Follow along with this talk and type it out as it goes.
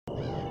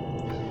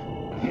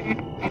This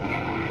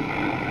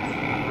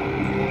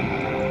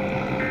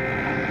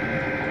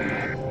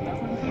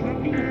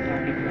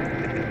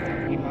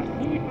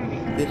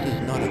is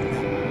not a joke.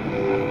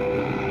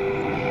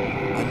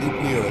 A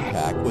nuclear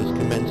attack was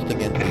commenced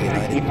against the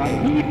United States.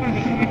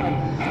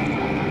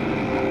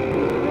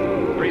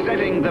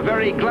 Presenting the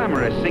very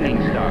glamorous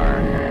singing star.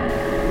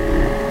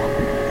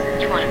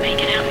 You want to make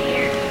it out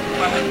here?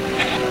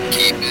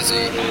 Keep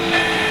busy.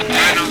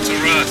 Try not to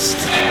rust.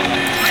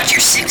 Watch your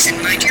six and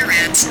mind your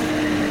rats.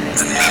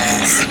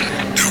 Remember,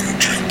 don't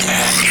drink the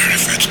water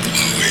if it's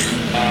glowing.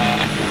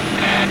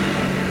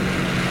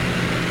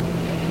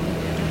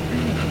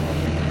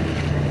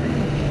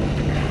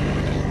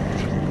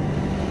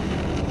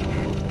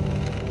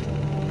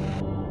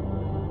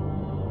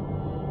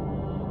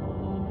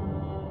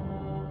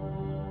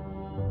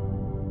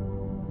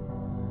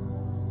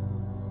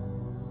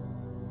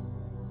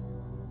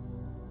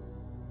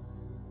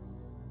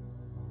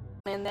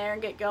 In there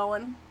and get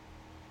going.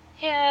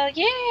 Hell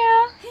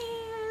yeah!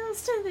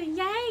 Hands to the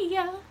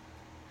yeah.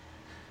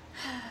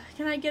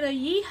 Can I get a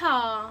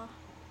yeehaw?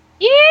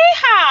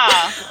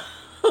 Yeehaw!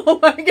 Oh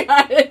my god,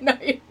 I didn't know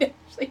you'd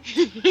actually.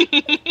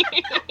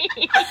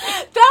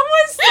 That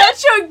was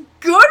such a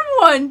good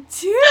one,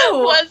 too!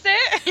 Was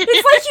it?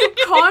 It's like you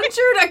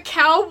conjured a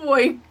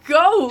cowboy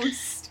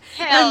ghost.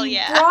 Hell and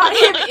yeah. brought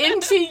him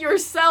into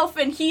yourself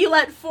and he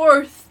let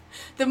forth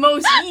the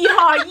most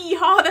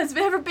yeehaw that's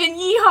ever been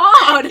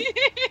yeehawed.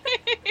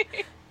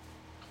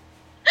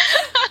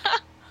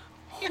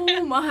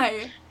 Oh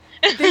my.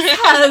 This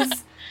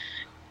has...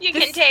 You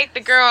can take the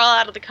girl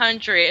out of the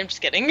country. I'm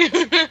just kidding.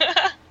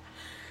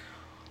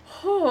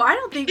 Oh, I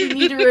don't think we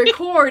need to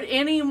record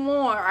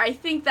anymore. I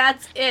think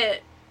that's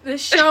it. The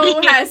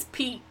show has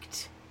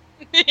peaked.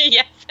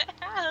 Yes, it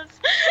has.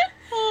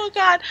 Oh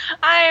god.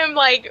 I am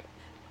like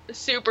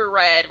super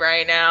red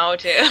right now,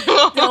 too.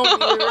 Don't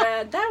be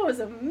red. That was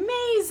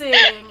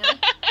amazing.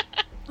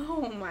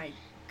 Oh my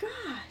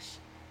gosh.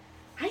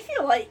 I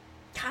feel like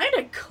kind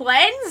of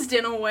cleansed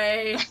in a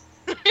way.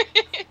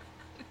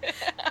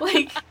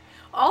 Like,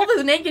 all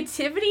the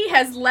negativity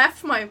has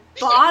left my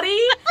body.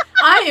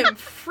 I am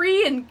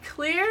free and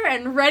clear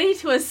and ready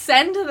to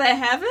ascend to the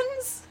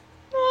heavens.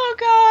 Oh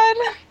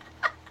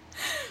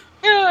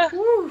god.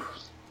 Whew.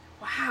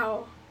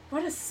 Wow.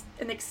 What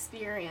an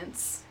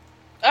experience.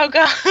 Oh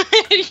god.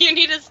 You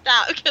need to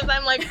stop because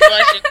I'm like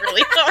blushing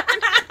really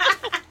hard.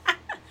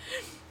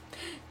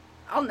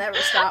 I'll never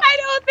stop. I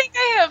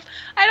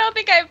don't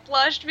think I've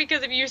blushed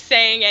because of you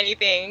saying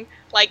anything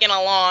like in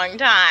a long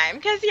time.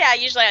 Because yeah,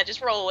 usually I just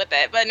roll with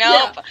it. But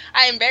nope, yeah.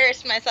 I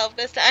embarrassed myself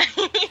this time.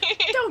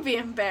 Don't be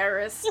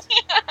embarrassed.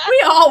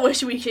 We all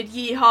wish we could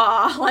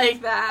yeehaw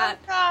like that.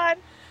 Oh god.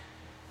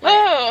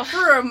 Oh.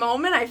 For a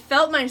moment, I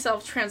felt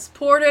myself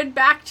transported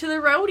back to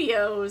the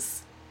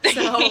rodeos.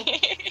 So,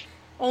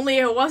 only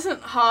it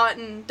wasn't hot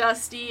and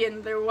dusty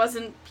and there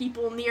wasn't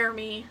people near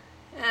me.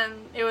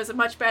 And it was a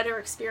much better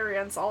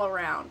experience all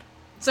around.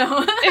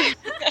 So.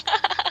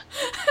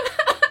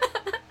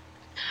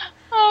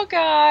 Oh,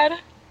 God.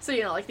 So,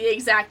 you know, like the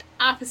exact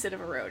opposite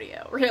of a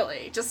rodeo,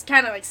 really. Just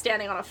kind of like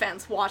standing on a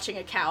fence watching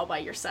a cow by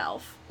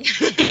yourself.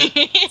 Which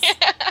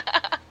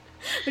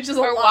is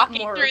a lot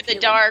walking more through appealing.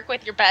 the dark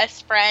with your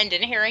best friend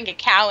and hearing a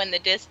cow in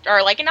the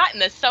or like not in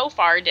the so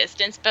far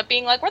distance, but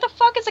being like, where the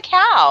fuck is a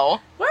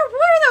cow? Where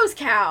are those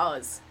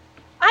cows?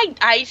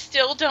 I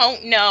still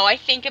don't know. I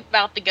think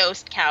about the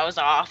ghost cows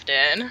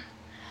often.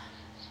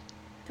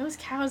 Those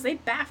cows, they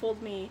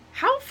baffled me.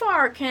 How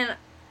far can...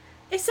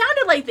 It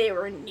sounded like they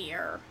were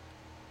near.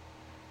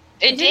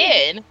 It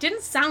did.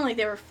 Didn't sound like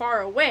they were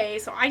far away,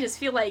 so I just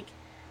feel like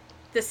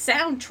the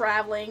sound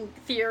traveling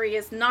theory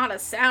is not a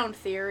sound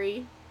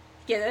theory.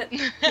 Get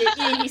it?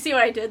 You see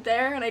what I did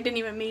there? And I didn't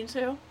even mean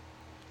to.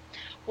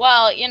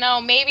 Well, you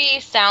know, maybe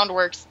sound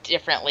works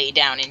differently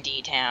down in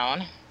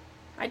D-Town.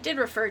 I did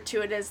refer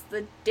to it as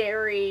the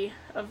Derry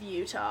of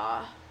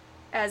Utah,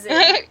 as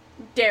in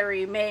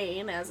Derry,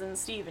 Maine, as in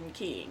Stephen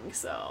King,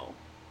 so...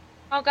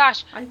 Oh,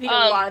 gosh. I think a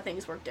lot of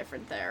things work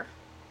different there.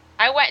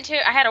 I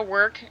had a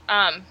work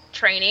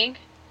training,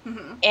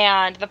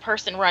 and the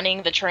person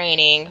running the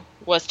training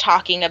was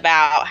talking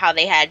about how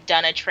they had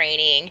done a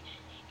training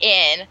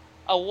in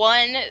a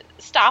one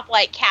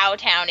stoplight cow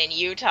town in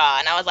Utah,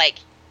 and I was like,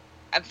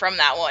 I'm from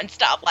that one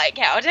stoplight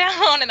cow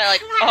town, and they're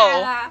like,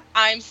 oh,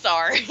 I'm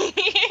sorry.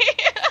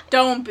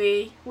 Don't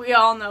be. We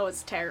all know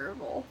it's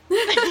terrible.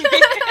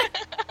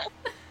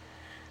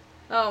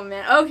 Oh,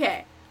 man.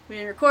 Okay. We've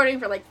been recording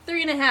for like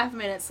 3.5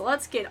 minutes, so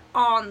let's get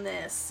on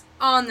this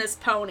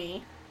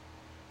pony.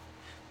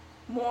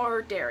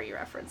 More dairy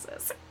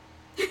references.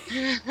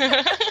 Alright,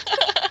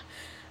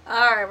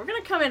 we're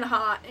gonna come in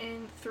hot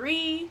in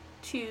 3,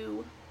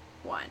 2,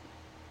 1.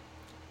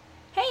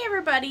 Hey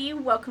everybody,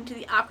 welcome to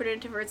the Awkward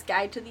Introvert's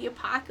Guide to the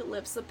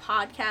Apocalypse, a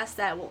podcast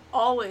that will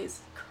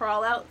always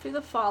crawl out through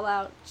the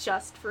fallout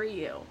just for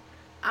you.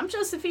 I'm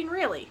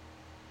Josephinereally.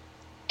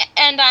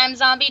 And I'm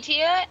Zombie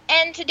Tia,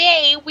 and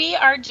today we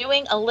are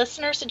doing a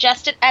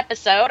listener-suggested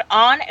episode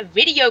on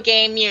video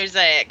game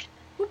music.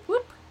 Whoop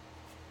whoop.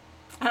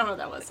 I don't know what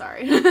that was,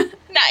 sorry.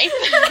 Nice.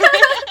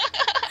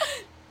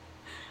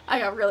 I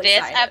got really This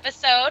excited.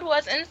 episode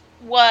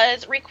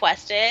was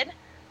requested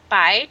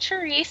by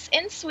Therese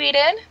in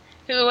Sweden,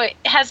 who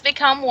has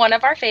become one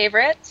of our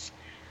favorites.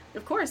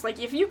 Of course, like,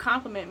 if you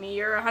compliment me,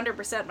 you're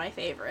 100% my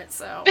favorite,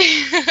 so,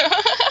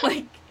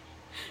 like,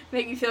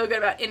 make me feel good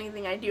about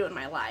anything I do in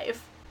my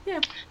life. Yeah.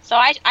 So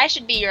I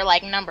should be your,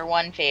 like, number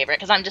one favorite,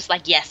 because I'm just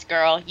like, yes,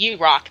 girl, you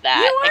rock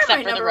that. You are Except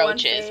my for the number one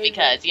roaches, favorite.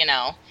 because, you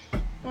know.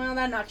 Well,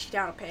 that knocks you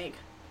down a peg.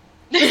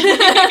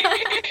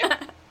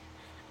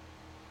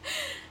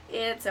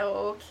 It's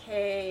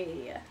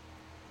okay.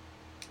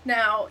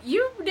 Now,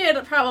 you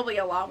did probably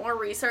a lot more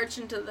research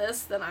into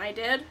this than I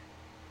did,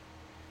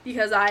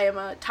 because I am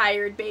a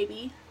tired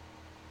baby.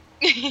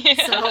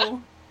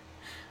 So,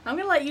 I'm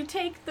going to let you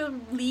take the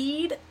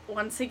lead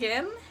once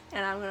again,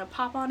 and I'm going to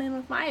pop on in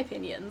with my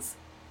opinions.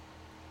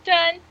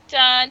 Dun,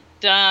 dun,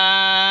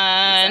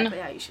 dun.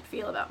 Exactly how you should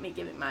feel about me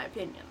giving my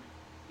opinion.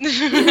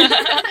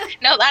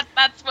 No,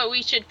 that's what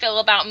we should feel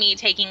about me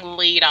taking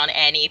lead on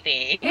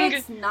anything.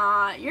 It's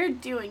not. You're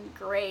doing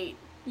great.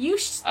 You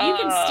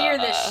can steer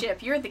this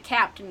ship. You're the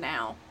captain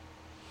now.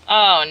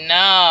 Oh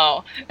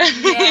no.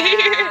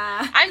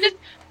 Yeah. I'm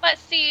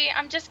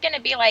just gonna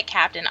be like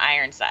Captain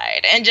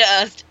Ironside and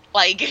just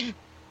like Shoot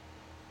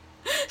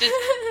that's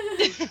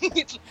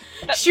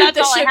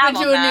the all I ship have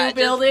into on a that.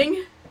 new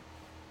building.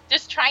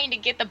 Just trying to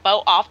get the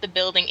boat off the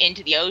building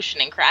into the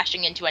ocean and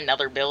crashing into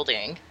another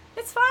building.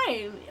 It's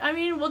fine. I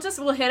mean,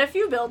 we'll hit a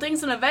few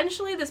buildings, and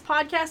eventually this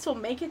podcast will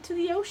make it to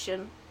the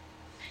ocean.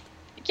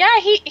 Yeah,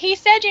 he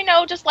said,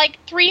 just like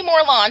 3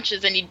 more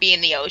launches and you'd be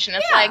in the ocean.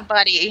 It's Yeah. like,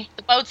 buddy,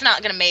 the boat's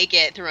not gonna make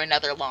it through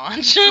another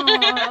launch.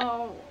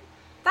 Oh,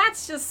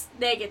 that's just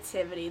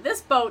negativity.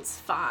 This boat's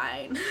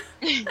fine.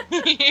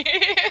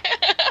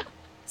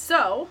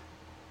 So,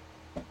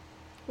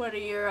 what are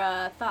your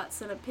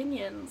thoughts and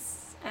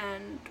opinions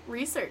and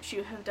research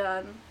you have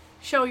done?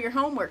 Show your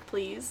homework,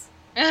 please.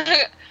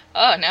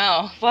 Oh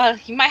no. Well,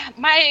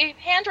 my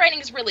handwriting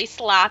is really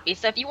sloppy,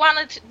 so if you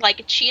wanted to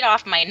like cheat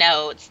off my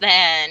notes,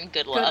 then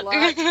good luck.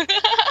 luck.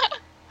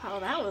 Oh,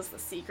 that was the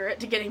secret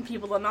to getting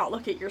people to not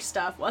look at your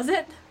stuff, was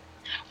it?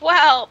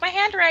 Well, my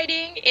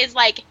handwriting is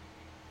like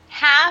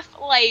half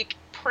like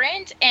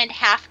print and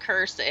half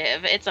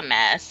cursive. It's a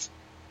mess.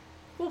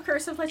 Well,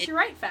 cursive lets you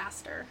write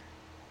faster.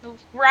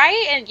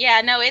 Right? And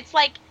yeah, no, it's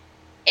like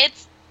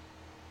it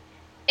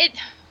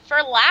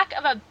for lack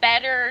of a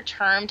better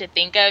term to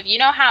think of, you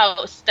know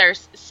how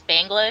there's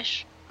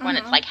Spanglish when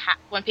it's like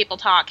when people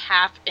talk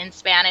half in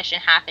Spanish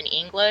and half in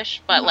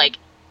English, but like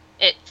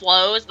it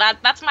flows.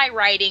 That's my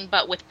writing,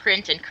 but with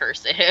print and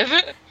cursive.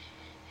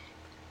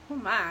 Oh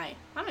my,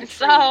 I'm intrigued.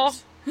 So,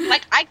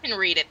 like, I can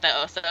read it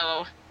though.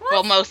 So,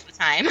 well, most of the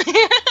time.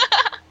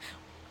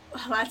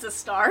 Well, that's a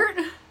start.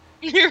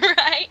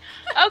 Right?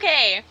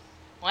 Okay.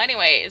 Well,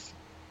 anyways,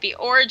 the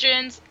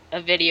origins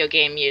of video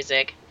game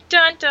music.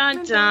 Dun,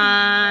 dun,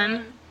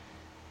 dun.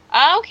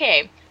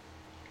 Okay.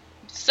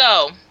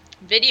 So,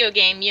 video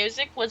game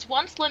music was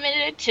once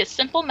limited to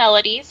simple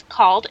melodies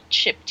called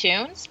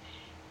chiptunes,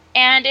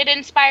 and it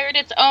inspired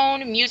its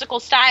own musical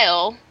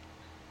style.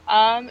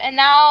 And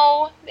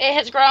now it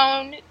has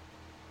grown,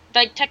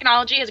 like,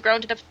 technology has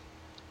grown to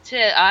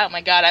oh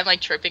my god, I'm, like,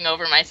 tripping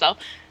over myself.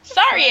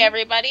 Sorry,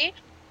 everybody.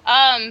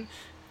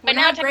 But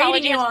now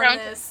technology has grown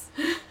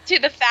to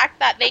the fact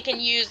that they can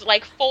use,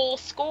 like, full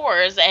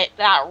scores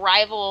that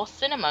rival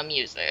cinema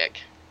music.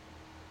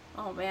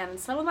 Oh man, and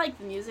some of, like,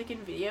 the music in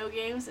video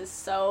games is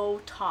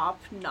so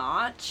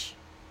top-notch.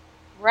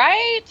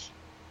 Right?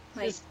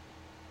 Like, It's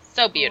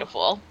so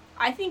beautiful.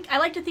 I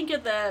like to think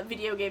of the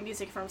video game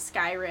music from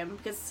Skyrim,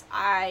 because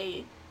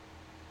it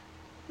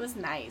was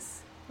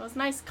nice. It was a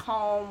nice,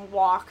 calm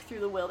walk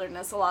through the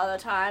wilderness a lot of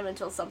the time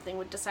until something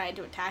would decide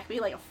to attack me,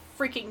 like a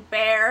freaking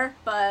bear,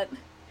 but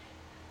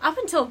up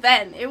until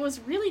then, it was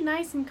really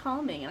nice and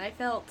calming, and I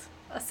felt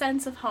a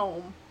sense of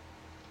home.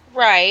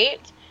 Right.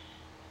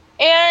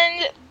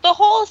 And the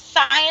whole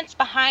science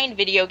behind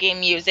video game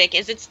music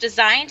is it's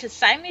designed to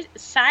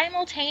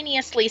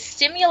simultaneously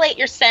stimulate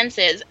your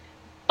senses,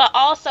 but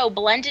also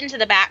blend into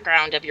the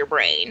background of your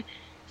brain.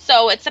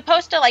 So it's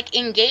supposed to, like,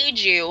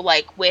 engage you,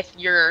 like, with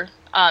your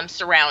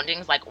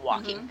surroundings, like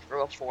walking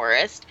through a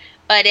forest,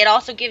 but it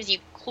also gives you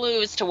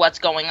clues to what's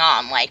going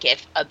on, like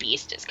if a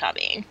beast is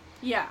coming.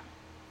 Yeah.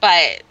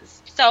 But,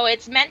 so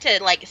it's meant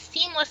to, like,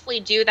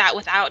 seamlessly do that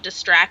without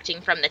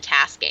distracting from the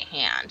task at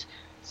hand.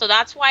 So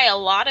that's why a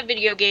lot of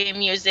video game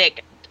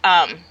music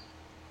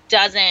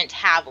doesn't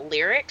have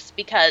lyrics,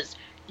 because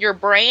your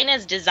brain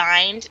is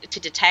designed to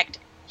detect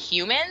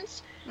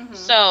humans.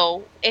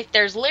 So if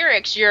there's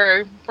lyrics,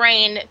 your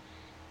brain,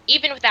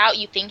 even without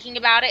you thinking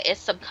about it,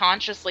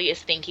 subconsciously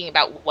is thinking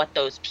about what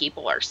those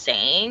people are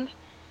saying.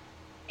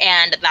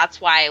 And that's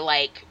why,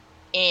 like,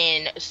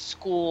 in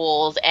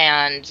schools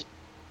and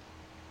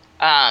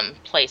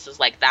places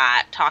like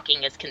that,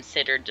 talking is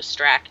considered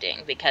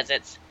distracting, because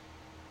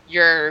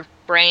your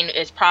brain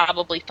is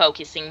probably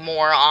focusing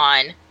more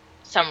on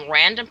some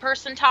random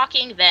person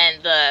talking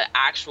than the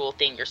actual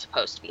thing you're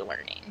supposed to be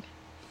learning.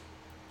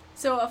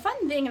 So a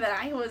fun thing that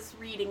I was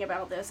reading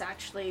about this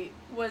actually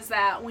was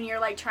that when you're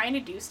like trying to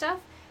do stuff,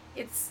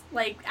 it's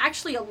like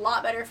actually a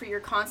lot better for your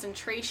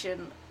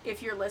concentration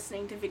if you're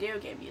listening to video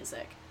game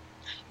music.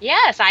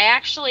 Yes, I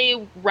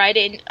actually read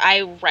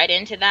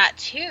into that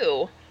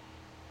too.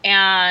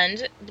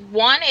 And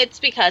one, it's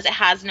because it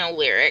has no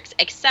lyrics,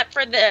 except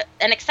for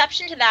an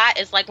exception to that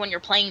is like when you're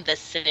playing The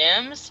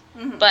Sims.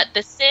 Mm-hmm. But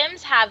The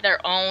Sims have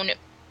their own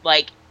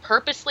like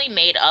purposely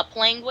made up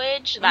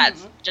language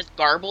that's just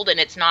garbled, and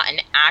it's not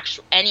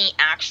any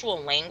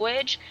actual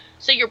language,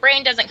 so your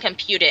brain doesn't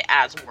compute it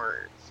as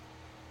words.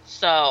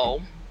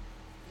 So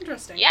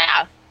interesting.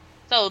 Yeah.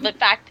 So the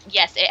fact,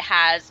 yes, it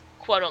has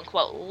quote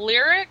unquote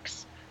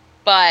lyrics,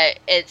 but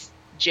it's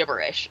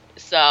gibberish.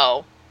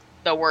 So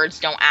the words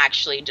don't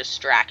actually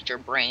distract your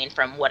brain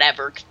from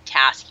whatever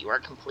task you are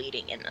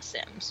completing in The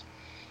Sims.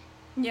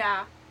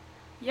 Yeah.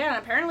 Yeah,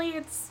 and apparently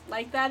it's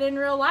like that in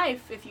real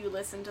life if you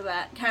listen to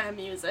that kind of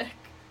music.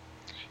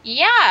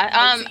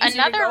 Yeah, it's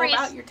another reason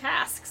about your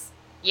tasks.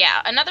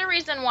 Yeah, another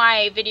reason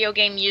why video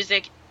game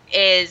music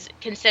is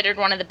considered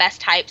one of the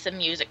best types of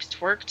music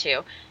to work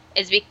to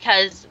is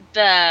because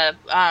the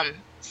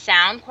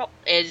sound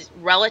is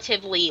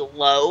relatively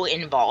low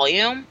in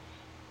volume.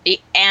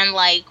 And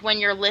like when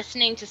you're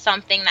listening to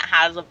something that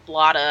has a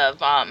lot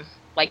of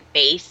like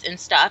bass and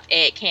stuff,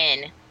 it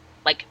can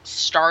like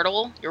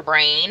startle your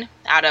brain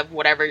out of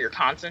whatever you're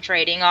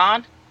concentrating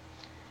on.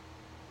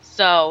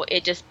 So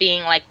it just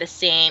being like the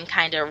same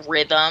kind of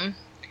rhythm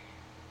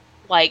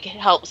like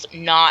helps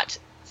not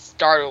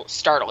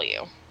startle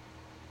you.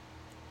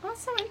 Well,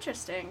 that's so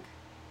interesting.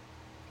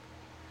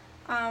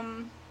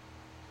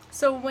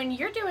 So when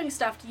you're doing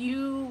stuff, do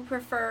you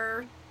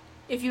prefer,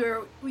 if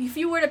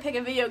you were to pick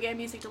a video game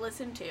music to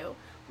listen to,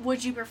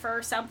 would you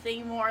prefer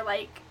something more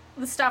like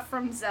the stuff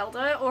from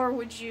Zelda, or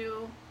would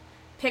you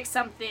pick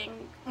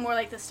something more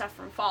like the stuff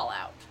from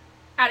Fallout?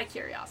 Out of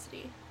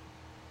curiosity.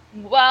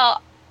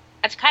 Well,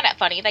 it's kind of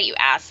funny that you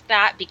asked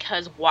that,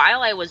 because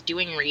while I was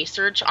doing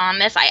research on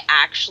this, I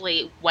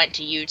actually went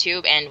to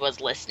YouTube and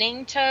was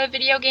listening to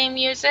video game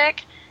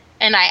music.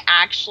 And I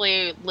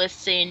actually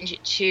listened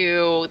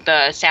to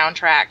the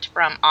soundtrack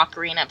from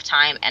Ocarina of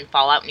Time and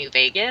Fallout New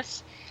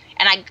Vegas.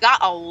 And I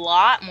got a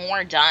lot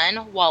more done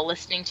while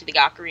listening to the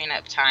Ocarina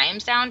of Time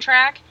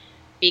soundtrack,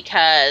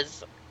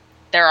 because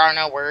there are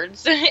no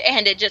words.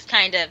 And it just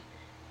kind of,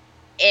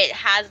 it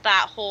has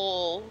that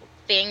whole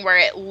thing where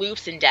it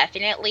loops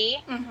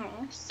indefinitely.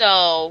 Mm-hmm.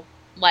 So,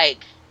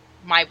 like,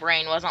 my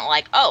brain wasn't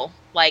like, oh,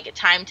 like,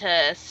 time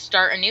to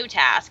start a new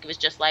task. It was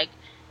just like,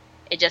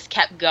 it just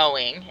kept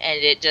going,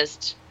 and it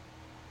just,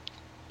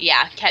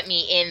 yeah, kept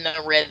me in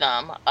the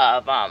rhythm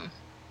of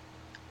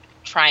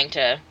trying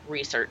to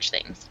research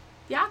things.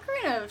 The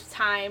Ocarina of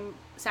Time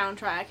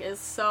soundtrack is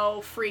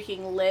so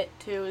freaking lit,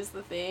 too, is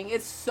the thing.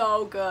 It's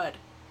so good.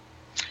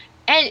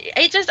 And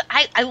it just,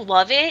 I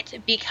love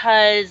it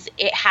because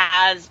it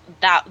has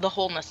the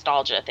whole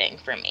nostalgia thing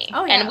for me.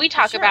 Oh, yeah, and we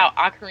talk sure. about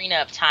Ocarina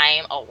of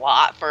Time a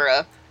lot for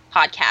a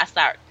podcast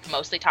that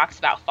mostly talks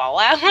about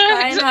Fallout.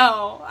 I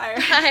know.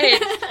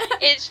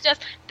 It's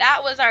just,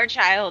 that was our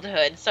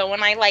childhood. So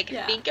when I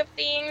think of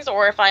things,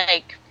 or if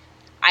I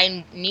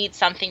need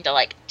something to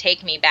like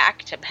take me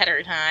back to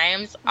better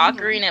times,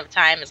 Ocarina of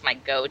Time is my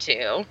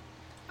go-to.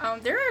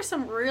 There are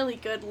some really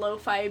good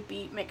lo-fi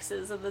beat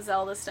mixes of the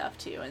Zelda stuff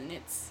too, and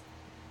it's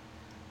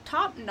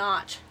top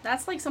notch.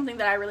 That's like something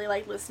that I really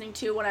like listening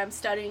to when I'm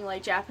studying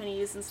like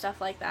Japanese and stuff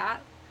like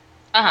that.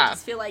 I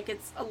just feel like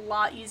it's a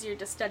lot easier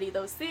to study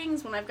those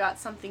things when I've got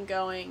something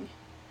going.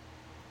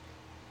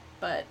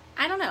 But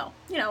I don't know.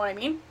 You know what I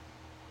mean?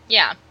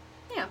 Yeah.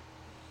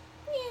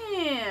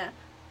 Yeah.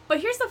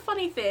 But here's the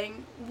funny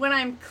thing. When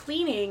I'm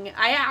cleaning,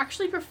 I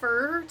actually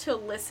prefer to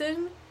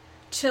listen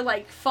to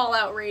like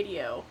Fallout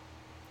radio.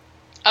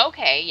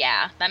 Okay,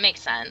 yeah. That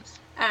makes sense.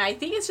 And I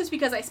think it's just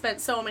because I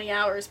spent so many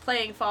hours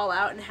playing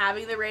Fallout and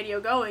having the radio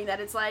going that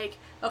it's like,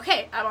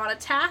 okay, I'm on a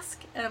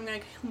task and I'm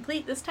going to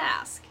complete this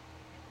task.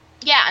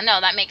 Yeah, no,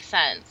 that makes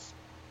sense.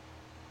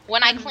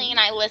 When I clean,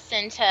 I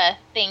listen to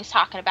things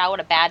talking about what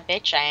a bad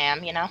bitch I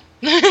am, you know? Oh,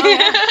 yeah.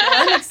 Yeah,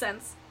 that makes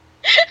sense.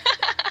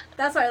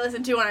 That's what I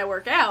listen to when I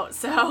work out,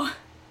 so.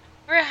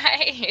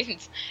 Right.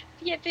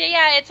 Yeah,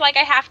 it's like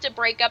I have to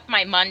break up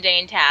my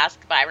mundane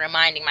task by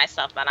reminding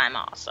myself that I'm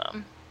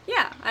awesome.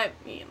 Yeah, I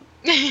mean,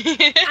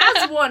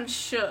 as one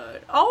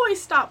should.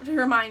 Always stop to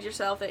remind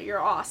yourself that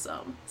you're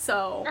awesome.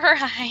 So,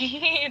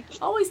 right.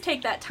 Always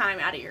take that time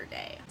out of your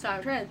day. So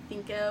I'm trying to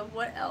think of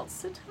what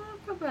else to talk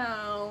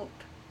about.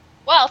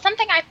 Well,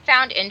 something I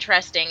found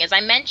interesting is I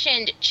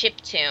mentioned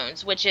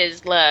chiptunes, which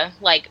is the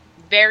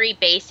very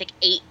basic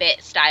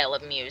 8-bit style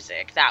of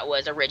music that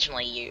was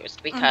originally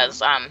used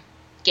because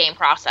game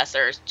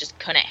processors just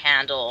couldn't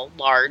handle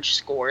large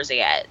scores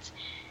yet.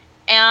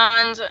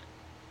 And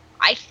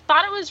I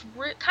thought it was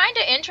kind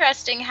of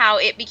interesting how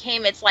it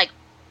became its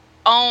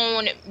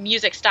own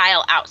music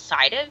style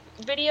outside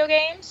of video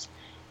games,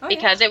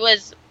 because it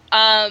was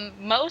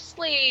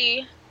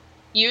mostly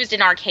used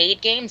in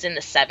arcade games in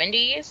the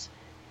 70s,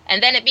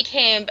 and then it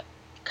became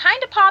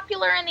kind of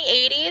popular in the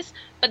 80s,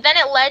 But then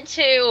it led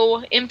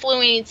to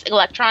influence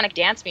electronic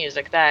dance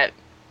music that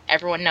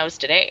everyone knows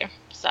today.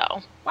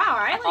 So Wow,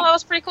 I thought that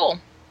was pretty cool.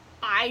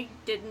 I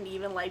didn't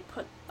even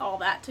put all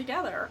that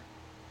together.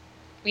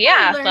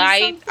 Yeah,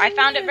 I I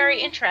found it very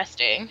new.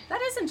 interesting.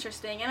 That is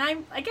interesting,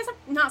 and I guess I'm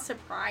not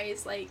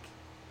surprised,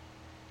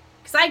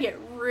 because I get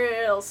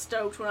real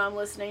stoked when I'm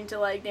listening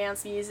to,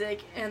 dance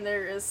music, and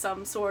there is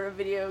some sort of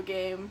video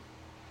game,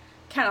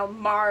 kind of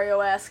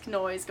Mario-esque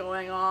noise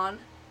going on.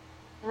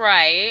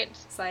 Right.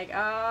 It's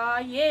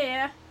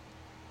yeah.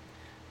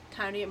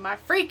 Time to get my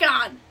freak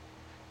on!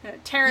 I'm gonna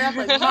tear it up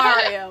like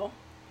Mario.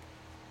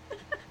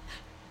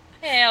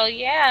 Hell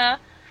yeah.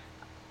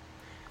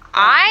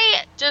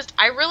 I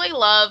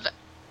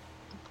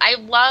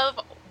love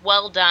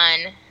well done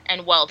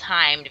and well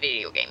timed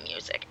video game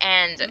music.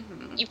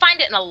 And you find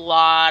it in a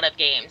lot of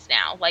games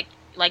now. Like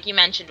you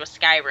mentioned with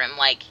Skyrim,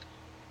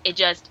 it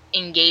just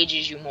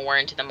engages you more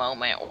into the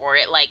moment, or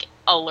it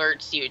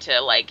alerts you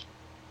to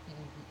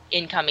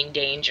incoming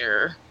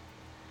danger.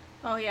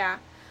 Oh yeah.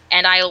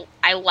 And I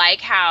like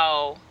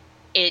how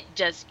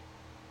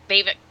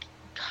they've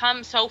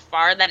come so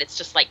far that it's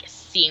just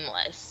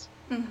seamless.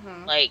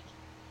 Mm-hmm.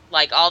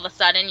 All of a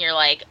sudden you're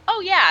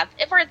oh yeah,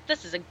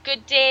 this is a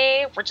good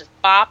day, we're just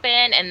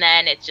bopping, and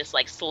then it just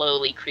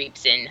slowly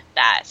creeps in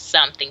that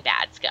something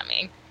bad's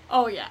coming.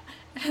 Oh yeah.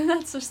 And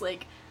that's just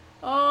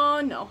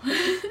oh no.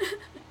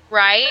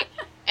 Right?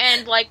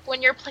 And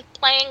when you're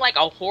playing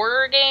a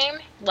horror game,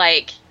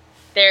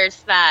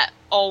 there's that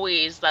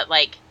always that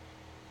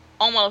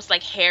almost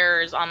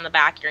hairs on the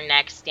back of your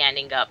neck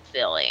standing up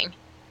feeling.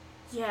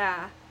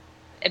 Yeah.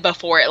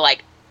 Before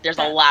it there's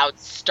a loud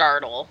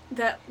startle.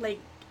 That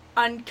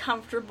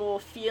uncomfortable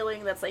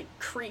feeling that's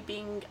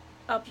creeping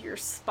up your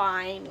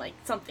spine,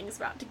 something's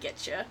about to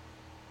get you.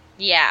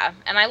 Yeah,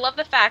 and I love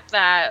the fact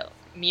that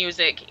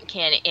music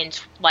can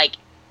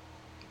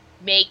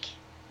make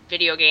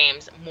video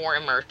games more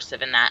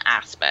immersive in that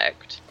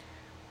aspect.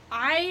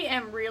 I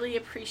am really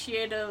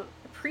appreciative,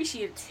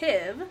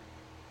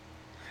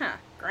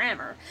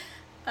 grammar,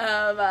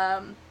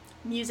 of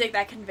music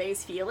that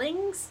conveys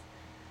feelings.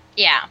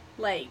 Yeah.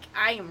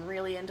 I am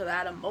really into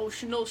that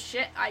emotional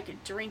shit. I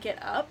could drink it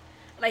up.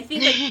 And I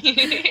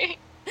think,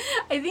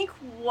 I think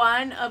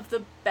one of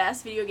the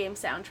best video game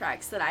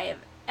soundtracks that I have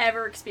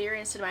ever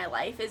experienced in my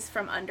life is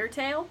from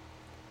Undertale.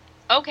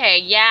 Okay,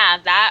 yeah,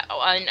 that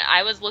one,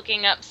 I was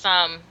looking up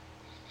some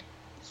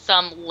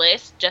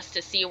lists just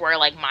to see where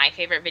my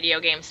favorite video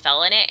games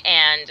fell in it,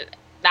 and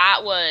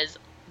that was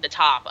the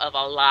top of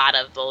a lot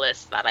of the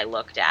lists that I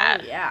looked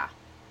at. Oh yeah.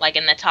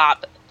 In the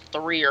top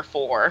 3 or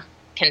 4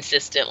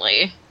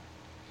 consistently.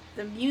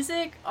 The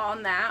music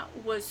on that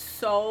was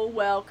so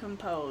well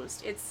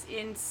composed. It's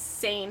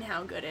insane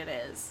how good it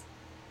is.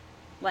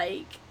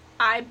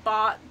 I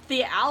bought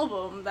the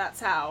album, that's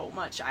how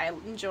much I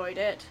enjoyed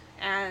it.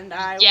 And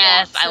I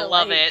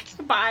love it.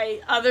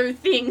 Buy other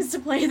things to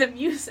play the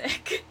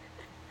music.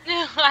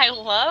 I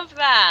love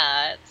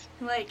that.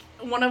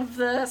 One of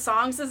the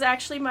songs is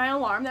actually my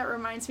alarm that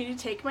reminds me to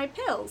take my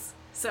pills.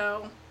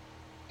 So.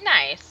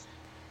 Nice.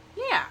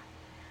 Yeah.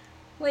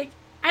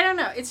 I don't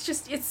know,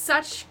 it's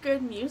such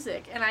good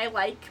music, and I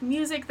like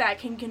music that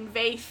can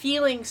convey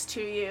feelings to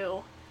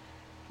you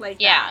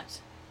that.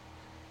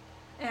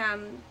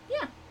 And,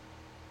 yeah.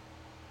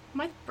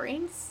 My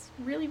brain's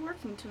really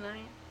working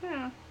tonight.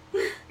 Yeah.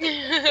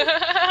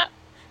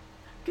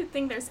 Good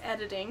thing there's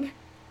editing.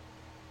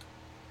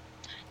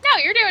 No,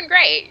 you're doing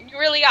great. You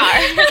really are.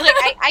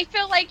 I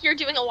feel like you're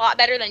doing a lot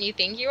better than you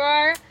think you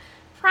are.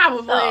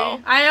 Probably. So.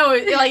 I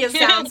always, it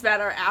sounds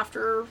better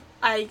after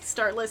I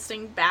start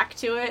listening back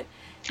to it.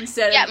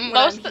 Instead of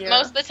most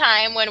of the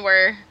time when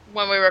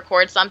we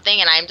record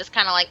something and I'm just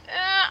kind of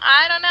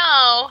I don't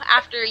know.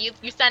 After you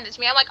send it to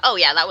me, I'm oh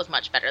yeah, that was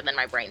much better than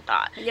my brain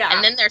thought. Yeah.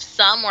 And then there's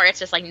some where it's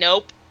just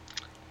nope,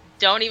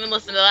 don't even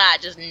listen to that.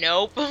 Just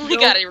nope. We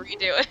gotta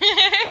redo it.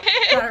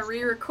 Gotta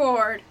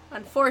re-record.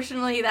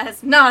 Unfortunately, that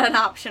is not an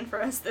option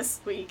for us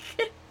this week.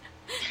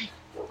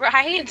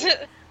 Right.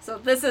 So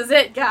this is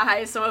it,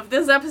 guys. So if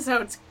this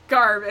episode's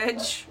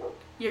garbage,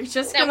 you're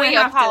just gonna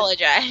have to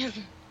apologize.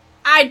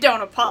 I don't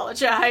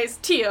apologize.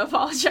 Tia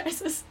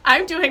apologizes.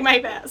 I'm doing my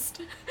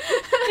best.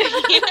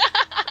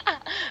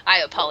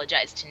 I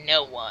apologize to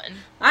no one.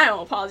 I don't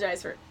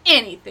apologize for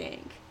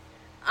anything.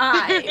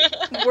 I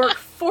work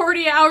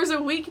 40 hours a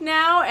week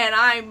now, and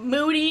I'm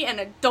moody and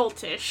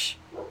adultish.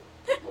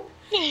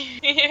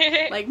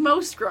 Like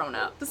most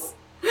grown-ups.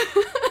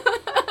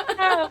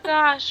 Oh,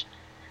 gosh.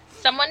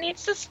 Someone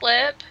needs to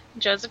slip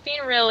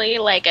Josephinereally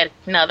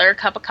another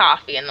cup of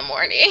coffee in the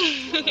morning.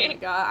 Oh my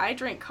god, I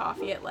drink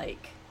coffee at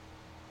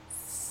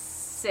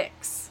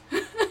 6.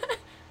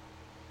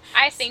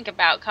 I think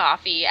about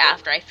coffee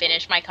after I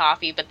finish my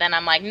coffee, but then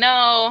I'm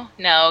no,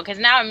 because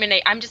now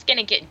I'm just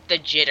gonna get the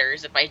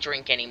jitters if I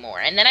drink anymore,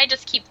 and then I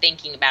just keep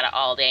thinking about it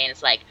all day, and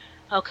it's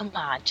oh come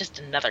on, just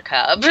another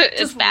cup.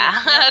 It's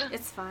bad.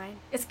 It's fine.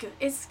 It's good.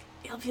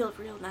 It'll feel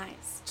real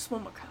nice. Just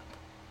one more cup.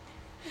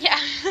 Yeah.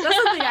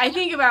 That's the thing. I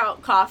think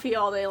about coffee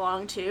all day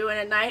long, too. And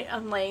at night,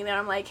 I'm laying there,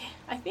 I'm like,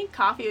 I think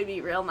coffee would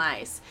be real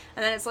nice.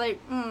 And then it's like,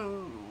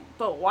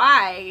 but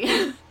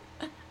why?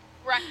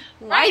 Right.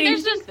 Why do you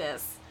There's think just,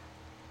 this?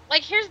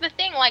 like, here's the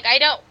thing. Like,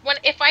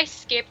 if I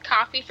skip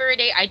coffee for a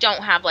day, I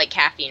don't have, like,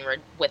 caffeine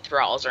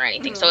withdrawals or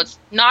anything. So it's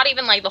not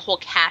even, like, the whole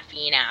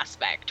caffeine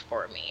aspect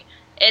for me.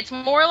 It's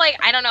more like,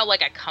 I don't know,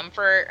 like a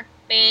comfort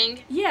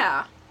thing.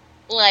 Yeah.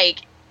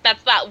 Like,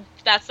 that's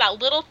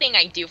that little thing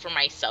I do for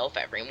myself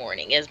every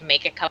morning is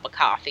make a cup of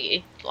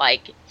coffee.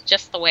 Like,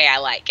 just the way I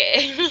like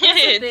it.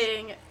 That's the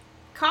thing.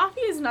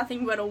 Coffee is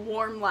nothing but a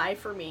warm lie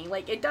for me.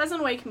 Like, it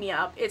doesn't wake me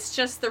up. It's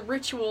just the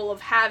ritual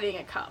of having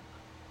a cup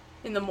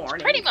in the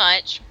morning. Pretty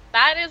much.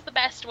 That is the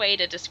best way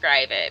to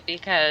describe it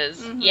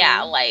because,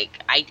 yeah,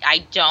 like,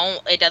 I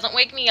don't, it doesn't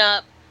wake me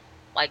up.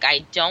 Like,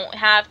 I don't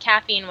have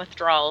caffeine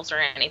withdrawals or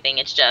anything.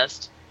 It's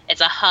just, it's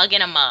a hug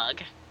in a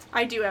mug.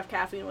 I do have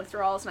caffeine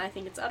withdrawals, and I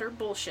think it's utter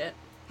bullshit.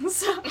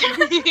 So,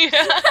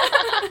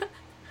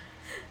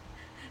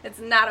 it's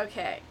not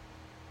okay.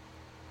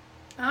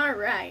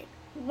 Alright.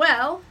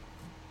 Well,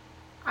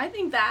 I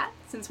think that,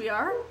 since we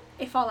are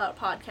a Fallout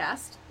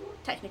podcast,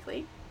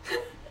 technically,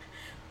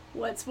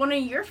 what's one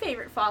of your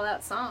favorite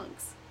Fallout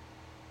songs?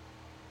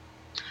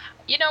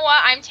 You know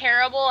what? I'm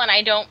terrible, and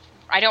I don't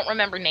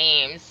remember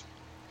names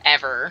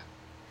ever.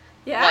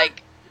 Yeah?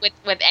 Like,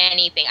 with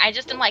anything. I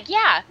just am like,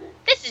 yeah,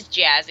 this is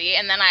jazzy,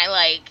 and then I,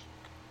 like,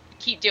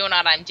 keep doing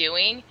what I'm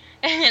doing,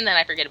 and then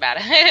I forget about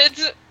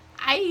it.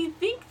 I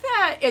think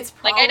that it's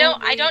probably...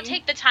 Like, I don't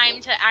take the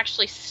time to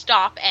actually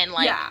stop and,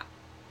 like,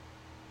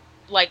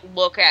 like,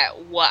 look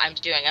at what I'm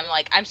doing. I'm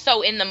like, I'm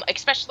so in the,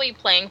 especially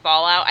playing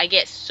Fallout, I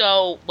get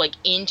so, like,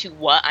 into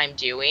what I'm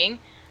doing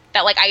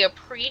that, like, I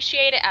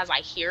appreciate it as I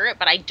hear it,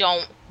 but I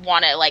don't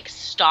want to, like,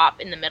 stop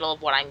in the middle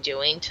of what I'm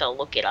doing to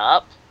look it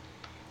up.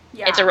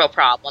 Yeah. It's a real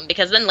problem,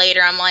 because then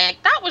later I'm like,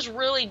 I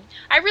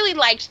really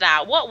liked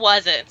that. What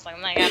was it? So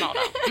I'm like, I don't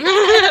know.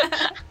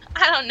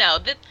 I don't know.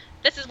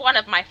 This is one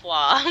of my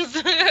flaws.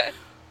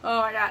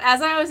 Oh my god.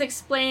 As I was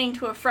explaining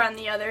to a friend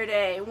the other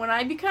day, when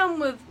I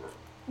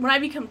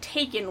become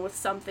taken with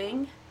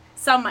something,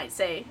 some might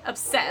say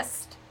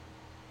obsessed,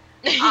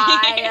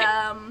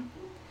 I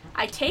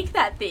take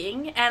that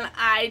thing and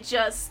I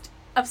just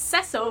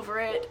obsess over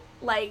it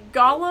like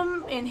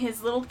Gollum in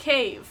his little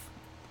cave.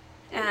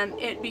 And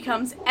it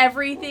becomes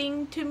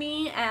everything to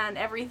me and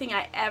everything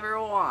I ever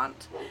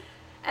want.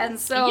 And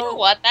so... You know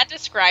what? That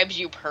describes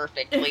you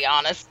perfectly,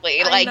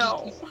 honestly. Like,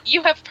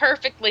 you have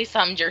perfectly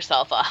summed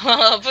yourself up.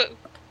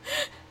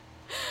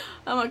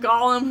 I'm a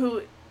Gollum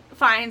who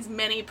finds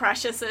many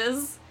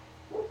preciouses.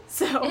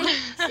 So,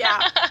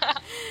 yeah.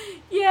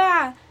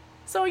 Yeah.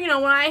 So, you know,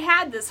 when I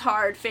had this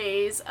hard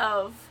phase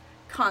of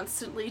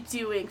constantly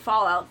doing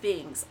Fallout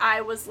things,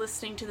 I was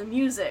listening to the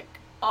music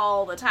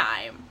all the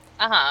time.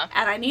 Uh-huh.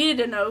 And I needed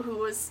to know who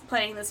was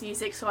playing this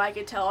music so I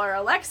could tell our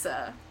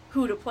Alexa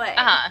who to play.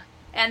 Uh-huh.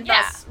 And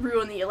thus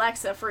ruin the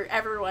Alexa for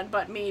everyone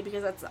but me,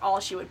 because that's all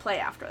she would play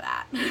after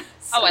that.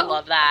 So, oh, I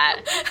love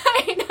that.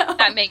 I know.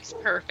 That makes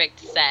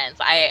perfect sense.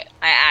 I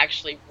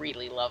actually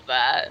really love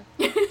that.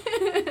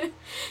 It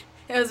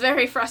was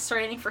very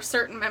frustrating for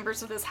certain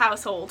members of this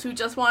household who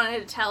just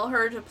wanted to tell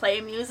her to play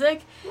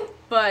music,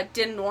 but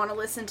didn't want to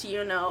listen to,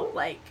 you know,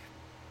 like,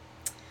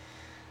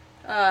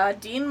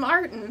 Dean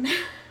Martin.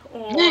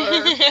 Or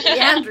the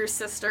Andrews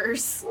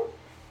Sisters,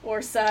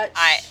 or such.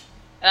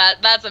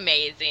 That's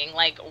amazing.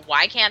 Like,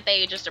 why can't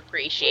they just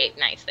appreciate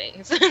nice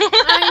things?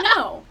 I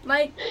know.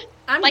 Like,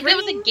 that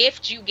was a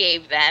gift you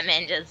gave them,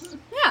 and just...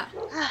 Yeah.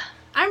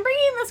 I'm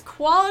bringing this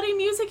quality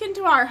music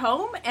into our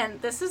home, and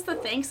this is the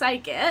thanks I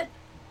get.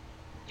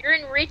 You're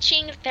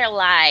enriching their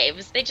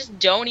lives. They just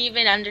don't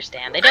even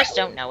understand. They just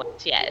don't know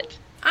it yet.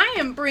 I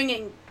am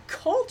bringing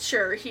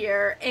culture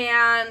here,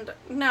 and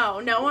no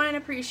one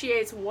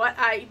appreciates what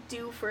I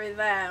do for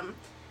them.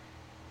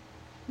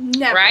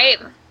 Never. Right?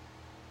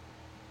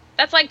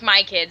 That's like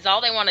my kids. All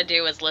they want to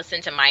do is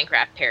listen to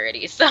Minecraft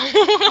parodies. So.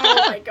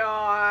 Oh my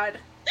god.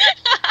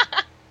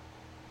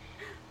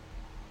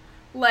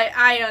 Like,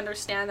 I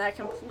understand that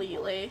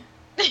completely.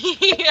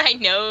 I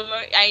know.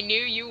 I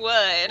knew you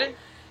would.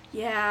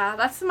 Yeah,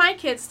 that's my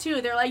kids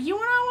too. They're like, you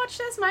want to watch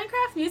this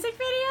Minecraft music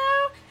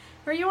video?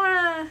 Or you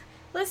want to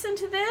listen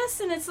to this?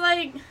 And it's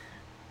like,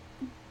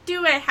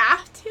 do I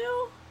have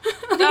to?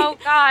 Oh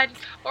god.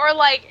 Or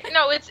like,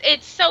 no,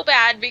 it's so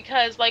bad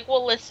because like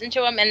we'll listen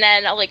to them and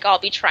then like I'll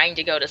be trying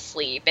to go to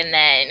sleep and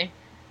then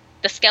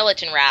the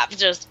skeleton rap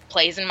just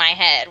plays in my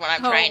head when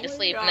I'm trying to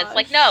sleep and it's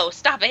like, no,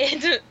 stop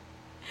it.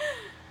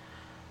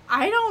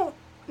 I don't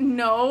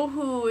know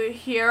who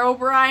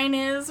Herobrine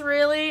is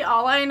really.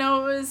 All I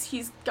know is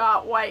he's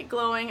got white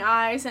glowing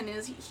eyes and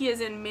he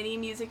is in many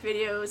music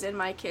videos and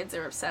my kids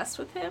are obsessed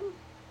with him.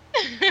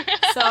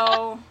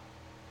 So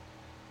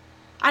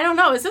I don't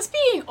know. Is this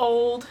being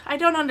old? I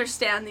don't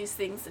understand these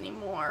things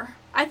anymore.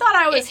 I thought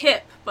I was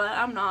hip, but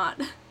I'm not.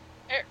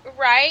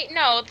 Right?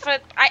 No,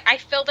 but I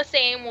feel the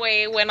same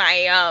way when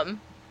I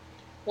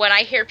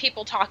hear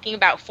people talking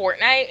about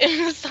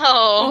Fortnite. So.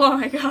 Oh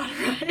my god!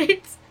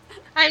 Right.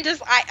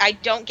 I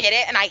don't get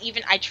it, and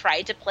I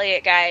tried to play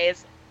it,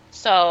 guys.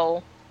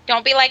 So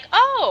don't be like,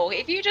 oh,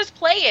 if you just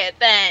play it,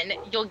 then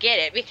you'll get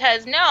it.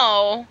 Because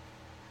no,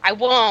 I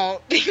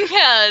won't.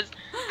 Because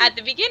at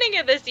the beginning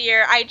of this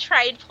year, I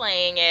tried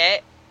playing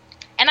it,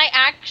 and I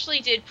actually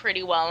did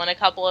pretty well in a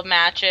couple of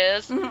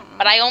matches,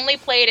 but I only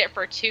played it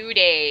for 2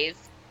 days,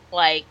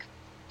 like,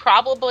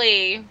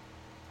 probably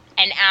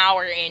an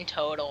hour in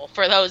total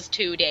for those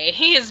 2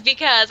 days,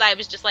 because I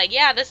was just like,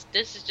 yeah, this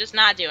is just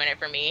not doing it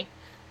for me.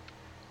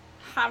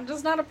 I'm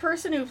just not a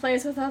person who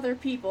plays with other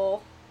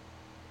people.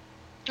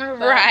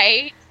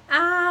 Right.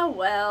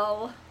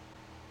 Well.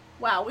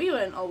 Wow, we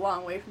went a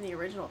long way from the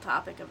original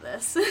topic of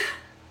this.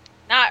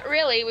 Not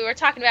really. We were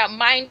talking about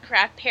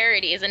Minecraft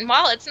parodies, and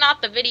while it's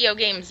not the video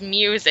game's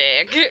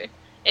music,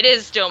 it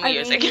is still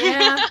music. I mean,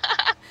 yeah.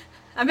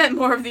 I meant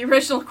more of the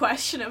original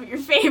question of your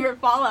favorite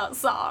Fallout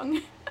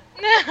song.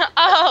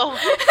 Oh.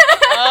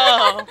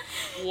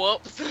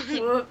 Whoops.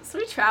 Whoops,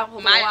 we traveled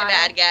a My while.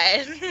 bad,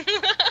 guys.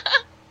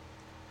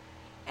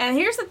 And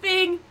here's the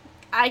thing,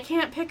 I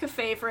can't pick a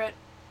favorite,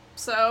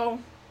 so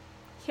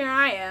here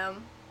I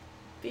am,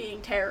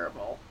 being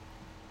terrible.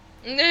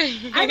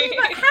 I mean,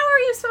 but how are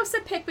you supposed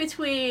to pick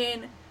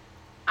between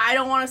I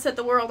Don't Want to Set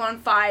the World on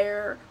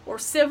Fire, or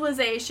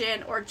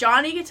Civilization, or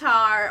Johnny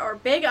Guitar, or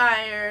Big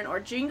Iron, or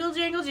Jingle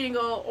Jangle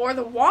Jingle, or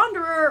The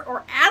Wanderer,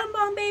 or Atom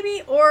Bomb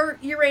Baby, or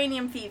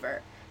Uranium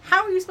Fever?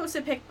 How are you supposed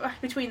to pick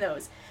between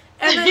those?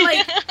 And then,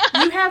 like,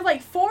 you have,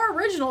 like, 4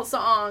 original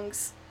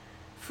songs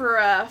for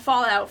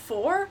Fallout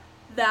 4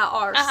 that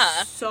are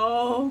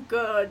so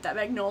good that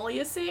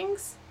Magnolia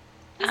sings.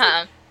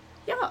 Like,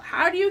 yeah,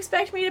 how do you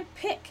expect me to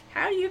pick?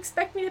 How do you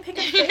expect me to pick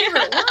a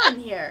favorite one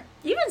here?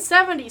 Even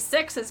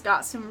 76 has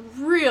got some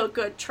real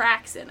good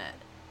tracks in it.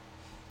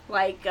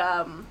 Like,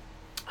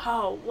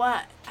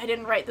 what? I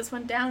didn't write this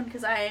one down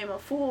because I am a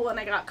fool and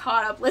I got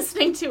caught up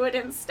listening to it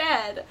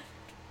instead.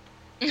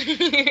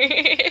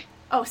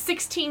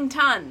 16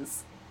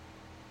 Tons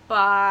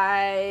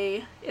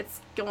by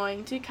It's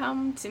Going to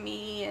Come to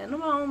Me in a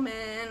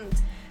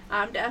Moment.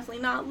 I'm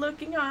definitely not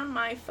looking on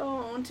my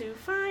phone to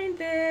find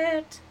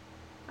it.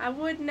 I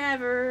would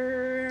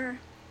never.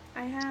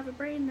 I have a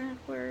brain that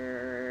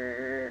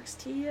works.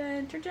 Tia,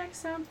 interject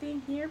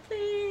something here,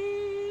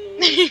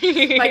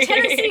 please. By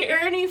Tennessee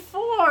Ernie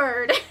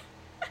Ford.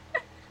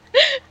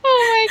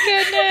 Oh my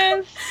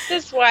goodness.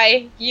 This is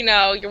why,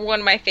 you're one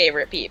of my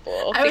favorite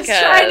people. I was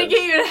trying to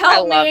get you to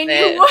help me and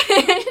you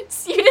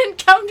wouldn't. You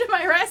didn't come to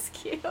my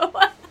rescue.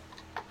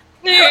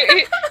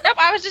 Nope,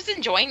 I was just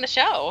enjoying the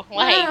show.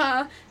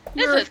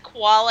 This is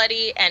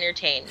quality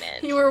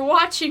entertainment. You were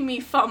watching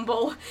me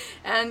fumble,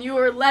 and you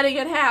were letting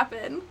it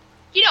happen.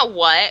 You know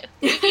what?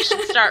 You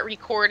should start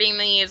recording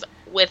these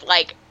with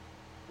the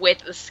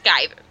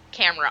Skype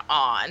camera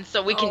on,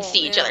 so we can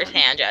see each other's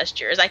hand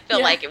gestures. I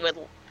feel like it would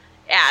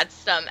add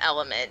some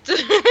element.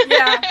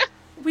 Yeah.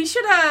 We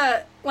should,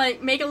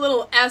 make a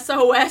little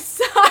SOS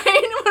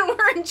sign when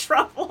we're in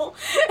trouble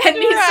and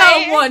need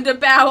someone to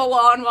babble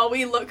on while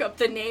we look up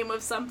the name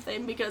of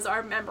something, because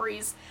our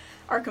memories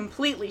are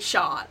completely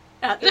shot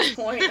at this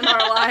point in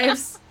our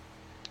lives.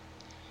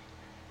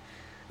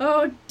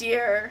 Oh,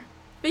 dear.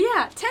 But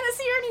yeah,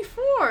 Tennessee Ernie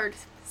Ford,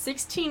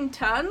 16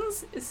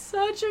 Tons is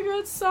such a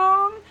good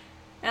song.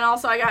 And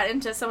also I got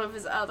into some of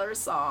his other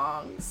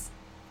songs.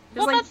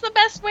 Well, that's the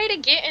best way to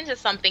get into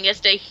something, is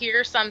to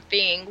hear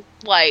something,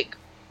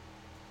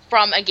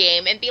 from a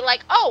game and be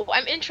like, oh,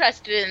 I'm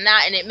interested in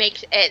that, and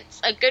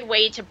it's a good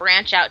way to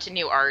branch out to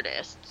new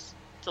artists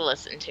to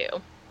listen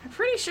to. I'm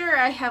pretty sure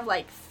I have,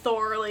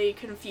 thoroughly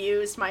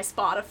confused my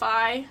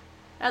Spotify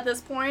at this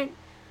point,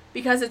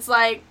 because it's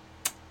I'm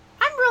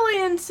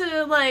really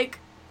into,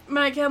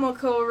 My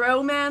Chemical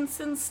Romance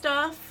and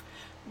stuff,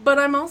 but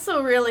I'm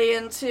also really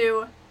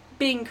into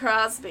Bing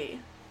Crosby.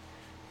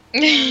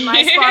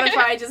 My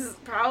Spotify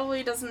just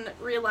probably doesn't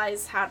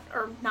realize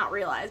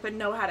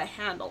know how to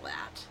handle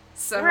that.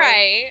 So,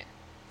 right.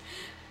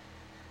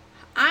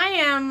 I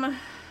am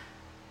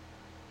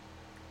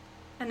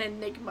an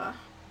enigma,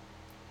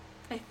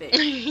 I think.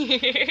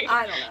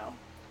 I don't know.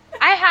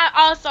 I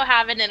also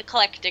have an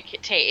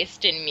eclectic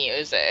taste in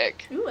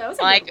music. Ooh, that was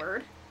a good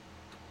word.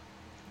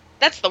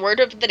 That's the word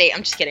of the day.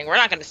 I'm just kidding. We're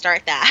not going to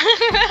start that.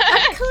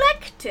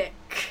 Eclectic.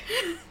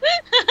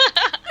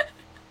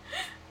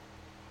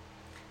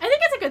 I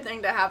think it's a good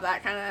thing to have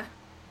that kind of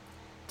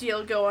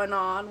deal going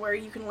on where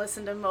you can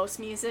listen to most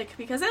music,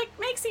 because it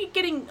makes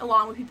getting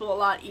along with people a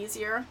lot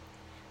easier.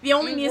 The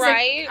only music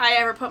I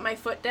ever put my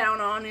foot down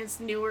on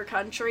is newer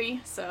country,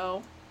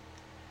 so...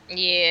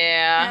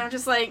 Yeah. And I'm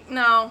just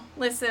no,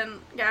 listen,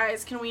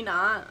 guys, can we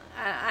not?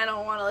 I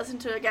don't want to listen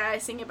to a guy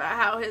sing about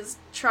how his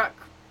truck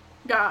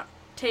got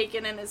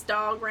taken and his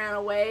dog ran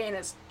away and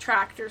his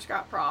tractor's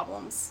got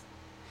problems.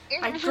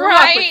 I grew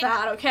up with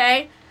that,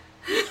 okay?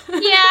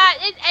 Yeah,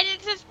 and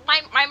it's just,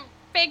 my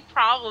big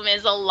problem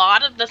is a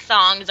lot of the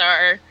songs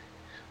are,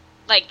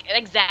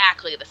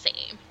 exactly the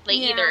same. They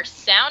either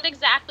sound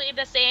exactly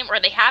the same, or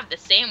they have the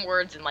same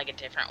words in, a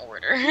different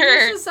order.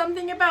 There's just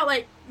something about,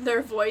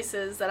 their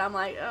voices that I'm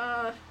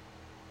I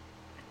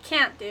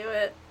can't do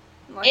it.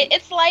 Like,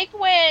 It's like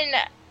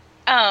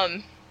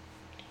when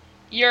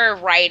you're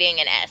writing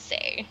an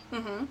essay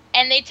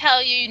and they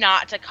tell you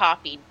not to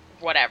copy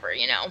whatever,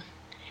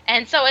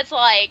 And so it's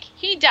like,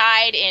 he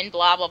died in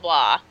blah, blah,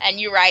 blah. And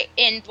you write,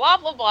 in blah,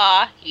 blah,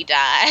 blah, he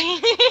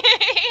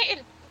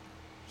died.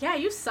 yeah,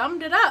 you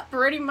summed it up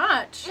pretty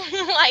much.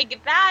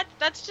 Like,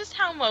 that's just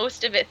how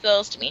most of it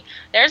feels to me.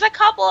 There's a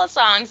couple of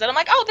songs that I'm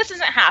like, oh, this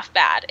isn't half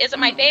bad. Is it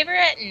my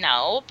favorite?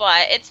 No,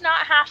 but it's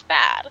not half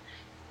bad.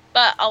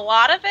 But a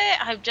lot of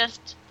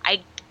it,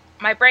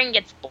 my brain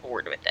gets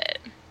bored with it.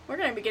 We're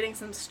going to be getting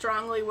some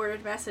strongly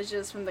worded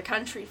messages from the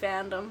country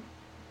fandom.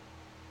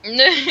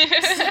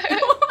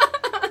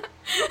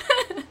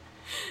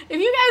 If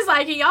you guys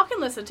like it, y'all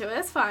can listen to it.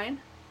 It's fine.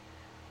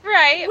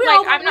 Right.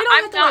 I'm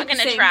not going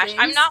to trash. Things.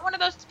 I'm not one of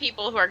those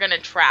people who are going to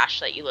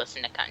trash that you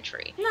listen to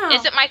country. No.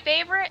 Is it my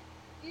favorite?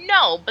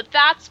 No, but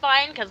that's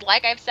fine because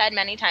like I've said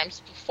many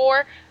times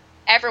before,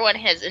 everyone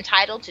is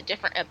entitled to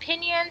different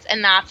opinions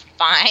and that's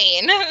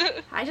fine.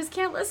 I just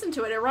can't listen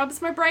to it. It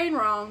rubs my brain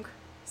wrong.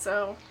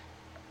 So...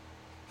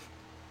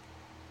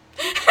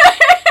 like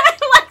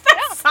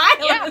that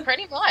silence. Yeah,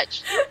 pretty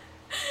much.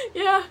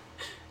 Yeah.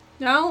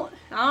 No,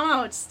 I don't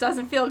know. It just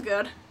doesn't feel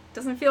good.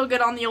 Doesn't feel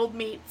good on the old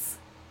meats.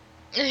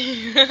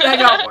 That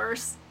got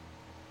worse.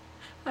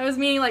 I was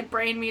meaning like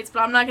brain meats, but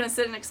I'm not going to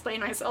sit and explain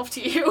myself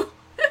to you.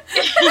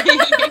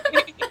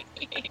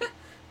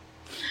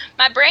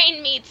 My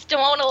brain meats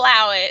don't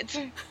allow it.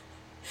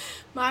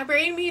 My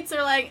brain meats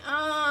are like,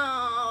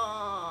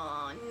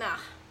 oh, nah.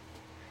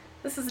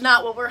 This is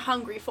not what we're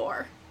hungry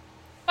for.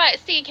 But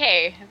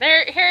CK,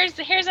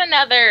 here's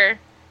another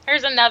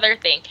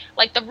thing.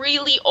 Like the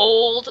really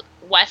old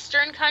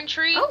Western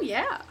country. Oh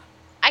yeah.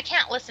 I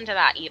can't listen to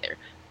that either.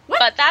 What?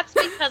 But that's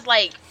because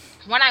like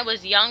when I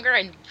was younger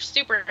and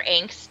super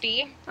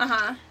angsty.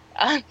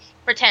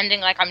 Pretending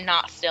like I'm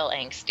not still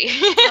angsty.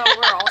 No,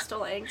 we're all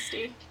still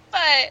angsty.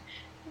 But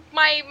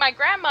my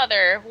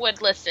grandmother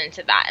would listen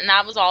to that, and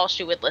that was all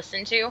she would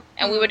listen to.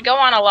 And we would go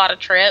on a lot of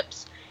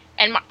trips,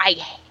 and I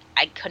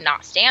could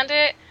not stand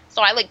it.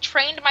 So I, like,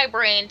 trained my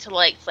brain to,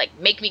 like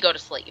make me go to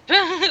sleep.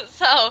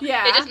 So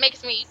yeah. It just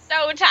makes me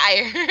so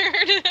tired.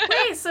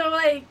 Wait, so,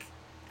 like,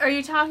 are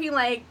you talking,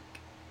 like,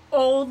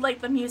 old, like,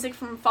 the music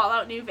from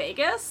Fallout New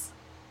Vegas?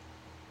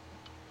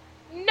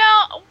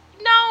 No,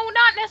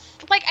 not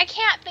necessarily. Like, I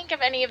can't think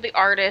of any of the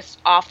artists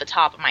off the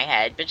top of my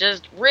head, but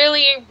just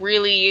really,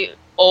 really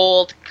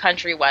old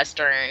country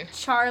western.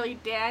 Charlie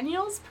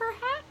Daniels,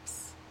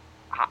 perhaps?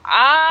 Like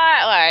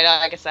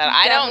I said,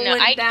 I don't know.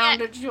 Went down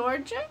to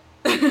Georgia?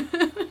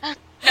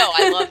 No,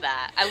 I love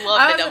that. I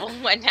love The Devil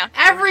Went Down to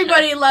Georgia.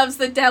 Everybody loves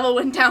The Devil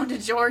Went Down to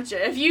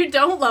Georgia. If you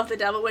don't love The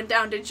Devil Went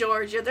Down to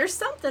Georgia, there's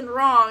something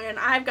wrong, and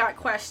I've got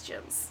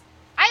questions.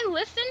 I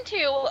listened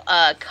to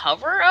a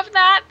cover of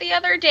that the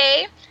other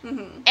day,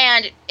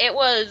 and it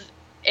was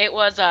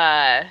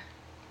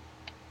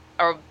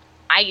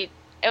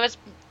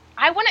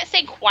I wouldn't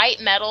say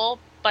quite metal,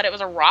 but it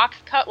was a rock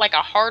like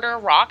a harder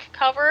rock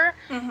cover,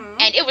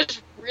 and it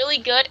was really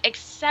good,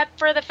 except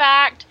for the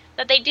fact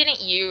that they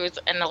didn't use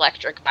an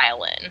electric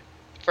violin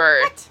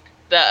for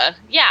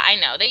yeah, I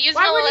know. They used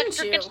an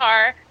electric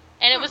guitar,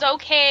 and it was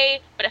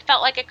okay, but it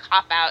felt like a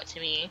cop-out to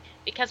me,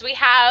 because we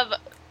have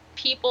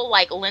people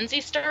like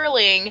Lindsay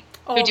Sterling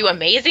who do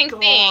amazing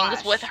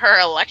things with her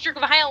electric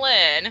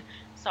violin.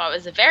 So I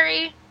was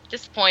very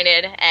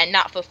disappointed and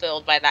not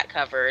fulfilled by that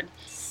cover,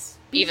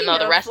 even though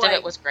the rest of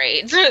it was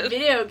great.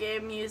 Video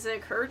game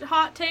music. Her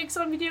hot takes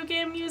on video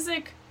game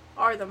music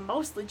are the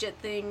most legit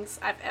things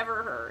I've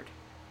ever heard.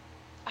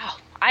 Oh,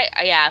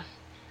 yeah.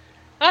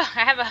 Oh,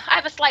 I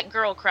have a slight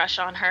girl crush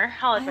on her.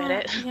 I'll admit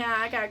it. Yeah,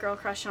 I got a girl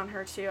crush on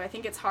her too. I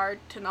think it's hard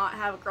to not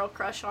have a girl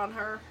crush on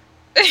her.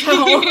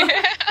 So,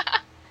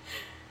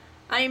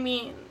 I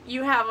mean,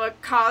 you have a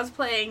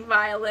cosplaying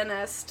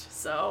violinist,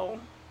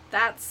 so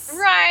that's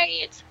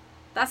right.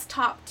 That's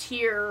top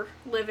tier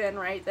living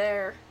right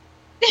there.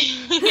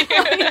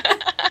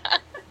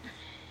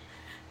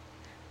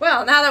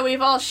 Well, now that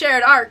we've all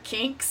shared our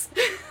kinks.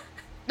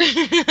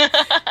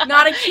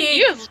 Not a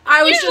kink.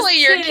 I was usually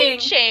just you're kidding.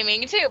 kink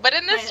shaming too, but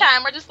in this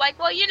time we're just like,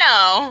 well, you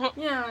know.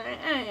 Yeah,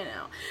 you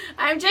know.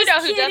 I'm just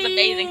who does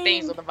amazing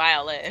things with a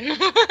violin.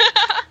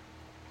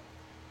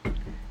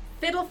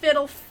 Fiddle,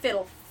 fiddle,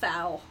 fiddle,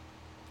 foul.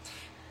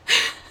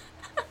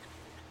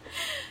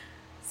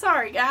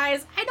 Sorry,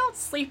 guys. I don't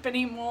sleep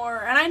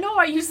anymore, and I know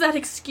I use that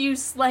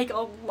excuse, like,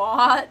 a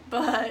lot,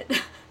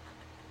 but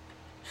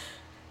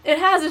it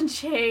hasn't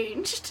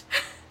changed.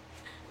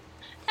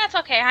 That's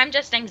okay. I'm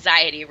just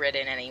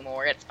anxiety-ridden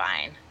anymore. It's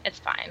fine. It's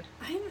fine.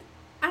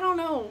 I don't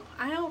know.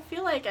 I don't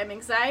feel like I'm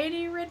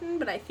anxiety-ridden,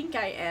 but I think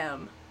I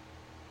am.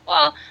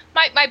 Well,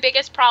 my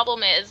biggest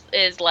problem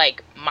is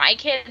like, my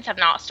kids have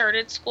not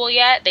started school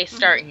yet. They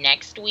start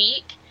next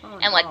week.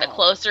 And, like, the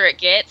closer it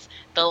gets,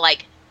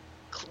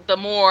 the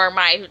more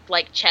my,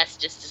 like,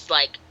 chest just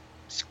like,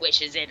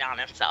 squishes in on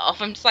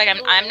itself. I'm just like,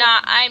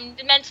 I'm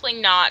mentally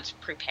not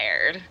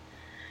prepared.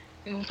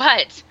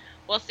 But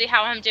we'll see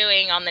how I'm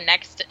doing on the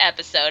next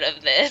episode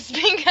of this,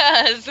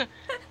 because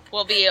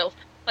we'll be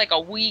like a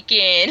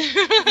weekend.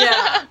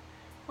 Yeah.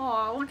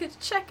 Oh, we'll get to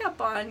check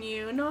up on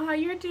you, know how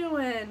you're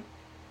doing.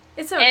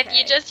 It's okay. If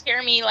you just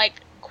hear me, like,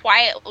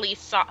 quietly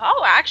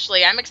oh,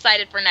 actually, I'm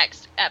excited for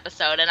next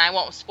episode, and I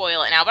won't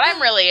spoil it now, but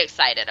I'm really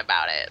excited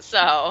about it,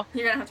 so.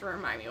 You're gonna have to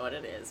remind me what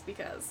it is,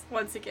 because,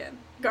 once again,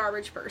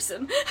 garbage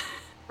person.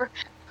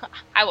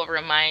 I will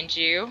remind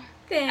you.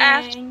 Thanks.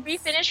 After we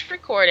finish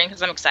recording,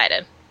 because I'm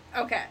excited.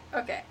 Okay.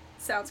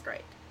 Sounds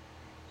great.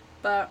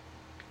 But,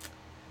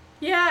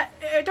 yeah,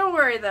 don't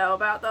worry, though,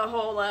 about the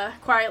whole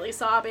quietly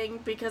sobbing,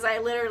 because I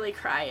literally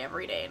cry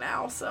every day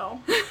now, so.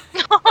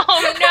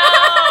 Oh,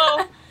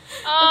 no!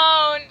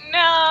 Oh,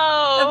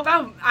 no!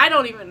 I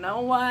don't even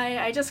know why.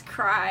 I just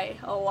cry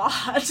a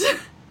lot.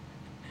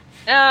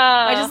 Oh.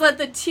 I just let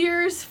the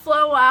tears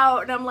flow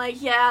out, and I'm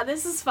like, yeah,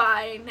 this is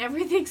fine.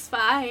 Everything's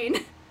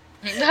fine.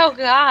 Oh,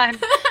 God.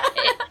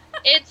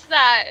 It's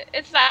that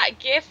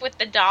gif with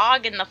the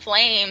dog and the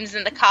flames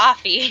and the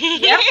coffee.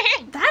 Yep.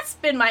 That's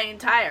been my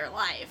entire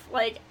life.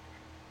 Like,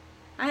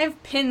 I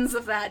have pins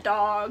of that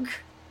dog.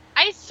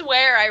 I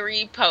swear I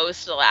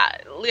repost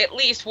at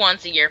least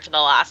once a year for the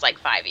last,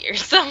 5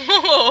 years.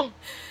 So.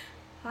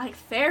 Like,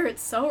 fair,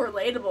 it's so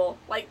relatable.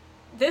 Like,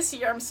 this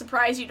year I'm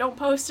surprised you don't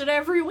post it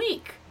every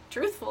week.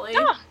 Truthfully.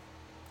 Oh,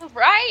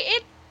 right?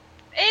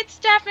 It's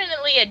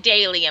definitely a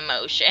daily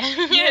emotion.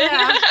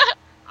 Yeah.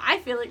 I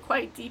feel it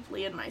quite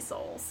deeply in my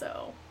soul,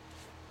 so.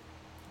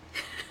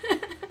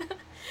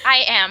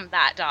 I am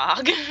that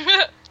dog.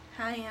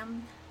 I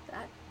am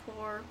that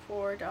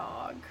poor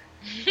dog.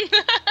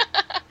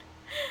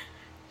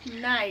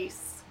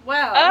 Nice.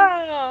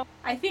 Well,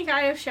 I think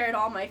I have shared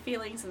all my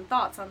feelings and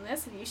thoughts on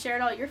this. Have you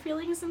shared all your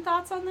feelings and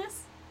thoughts on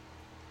this?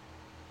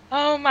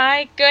 Oh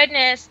my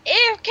goodness.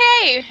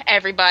 Okay,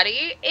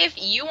 everybody,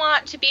 if you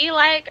want to be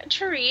like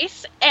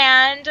Therese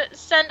and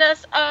send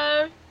us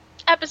a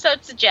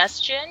episode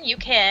suggestion, you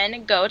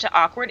can go to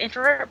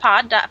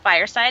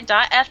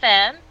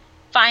awkwardintrovertpod.fireside.fm,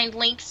 find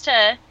links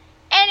to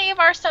any of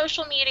our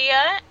social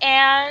media,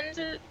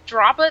 and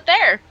drop it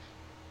there.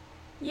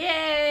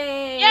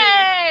 Yay!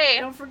 Yay!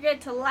 Don't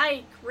forget to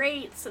like,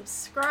 rate,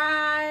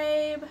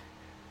 subscribe.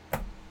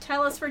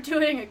 Tell us we're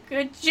doing a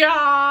good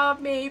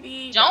job,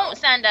 maybe. Don't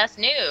send us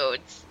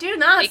nudes. Do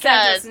not send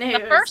us nudes.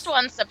 Because the first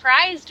one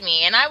surprised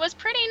me, and I was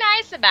pretty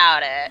nice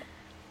about it.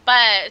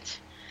 But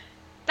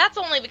that's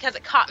only because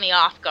it caught me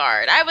off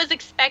guard. I was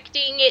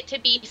expecting it to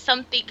be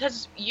something,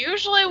 because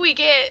usually we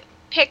get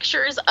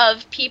pictures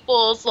of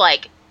people's,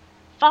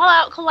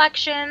 Fallout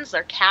collections,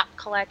 their cap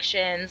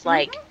collections,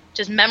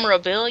 just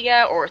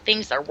memorabilia or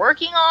things they're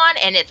working on,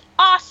 and it's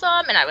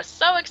awesome, and I was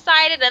so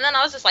excited, and then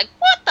I was just like,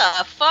 what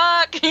the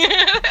fuck?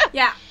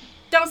 Yeah,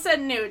 don't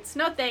send nudes.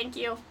 No thank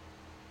you.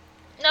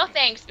 No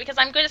thanks, because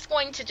I'm just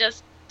going to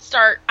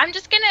I'm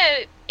just going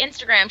to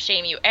Instagram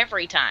shame you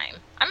every time.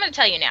 I'm going to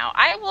tell you now,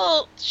 I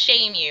will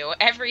shame you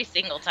every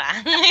single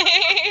time.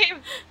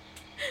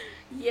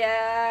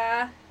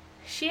 Yeah,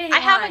 she ain't I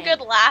have a lying. good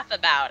laugh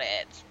about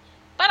it,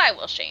 but I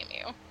will shame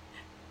you.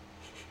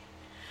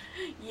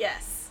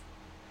 Yes.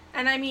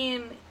 And I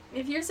mean,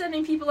 if you're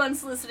sending people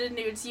unsolicited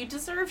nudes, you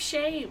deserve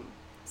shame.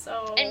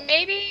 So. And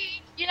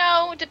maybe,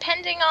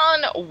 depending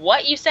on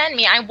what you send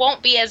me, I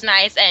won't be as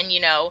nice and,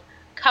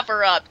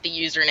 cover up the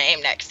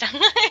username next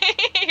time.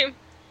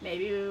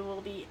 Maybe we will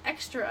be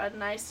extra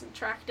nice and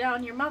track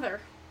down your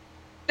mother.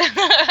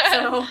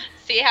 So.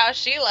 See how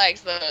she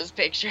likes those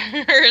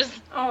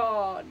pictures.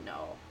 Oh,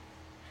 no.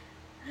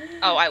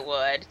 Oh, I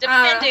would.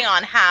 Depending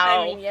on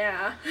how. I mean,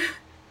 yeah.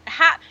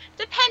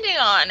 Depending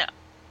on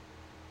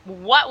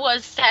what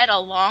was said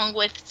along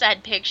with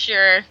said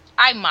picture,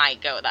 I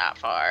might go that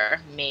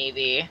far.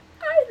 Maybe.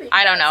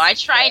 I don't know. I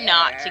try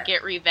not to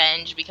get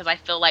revenge because I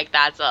feel like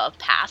that's a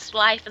past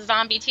life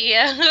zombie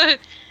Tia.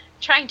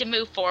 Trying to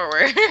move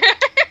forward.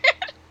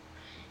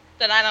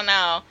 Then I don't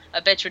know.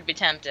 A bitch would be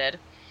tempted.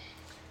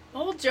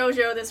 Old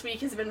JoJo this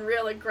week has been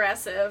real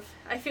aggressive.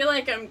 I feel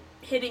like I'm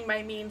hitting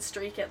my mean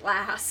streak at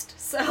last,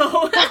 so.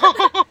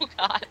 Oh,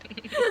 God.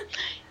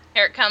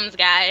 Here it comes,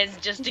 guys.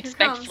 Just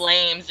expect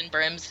flames and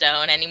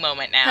brimstone any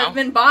moment now. I've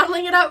been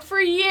bottling it up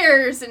for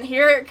years, and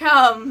here it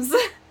comes.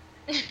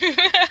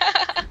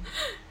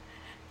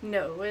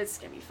 No, it's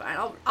gonna be fine.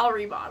 I'll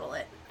rebottle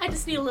it. I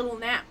just need a little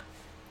nap.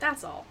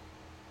 That's all.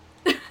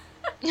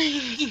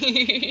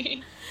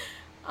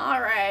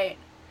 Alright.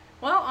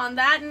 Well, on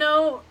that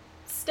note,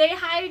 stay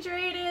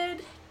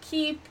hydrated,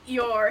 keep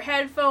your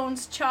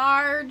headphones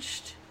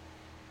charged,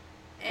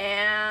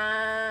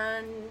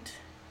 and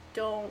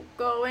don't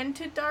go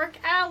into dark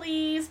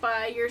alleys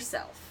by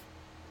yourself.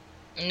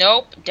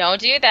 Nope, don't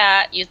do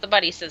that. Use the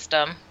buddy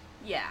system.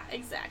 Yeah,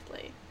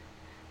 exactly.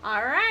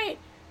 Alright.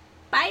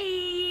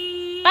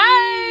 Bye!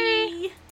 Bye!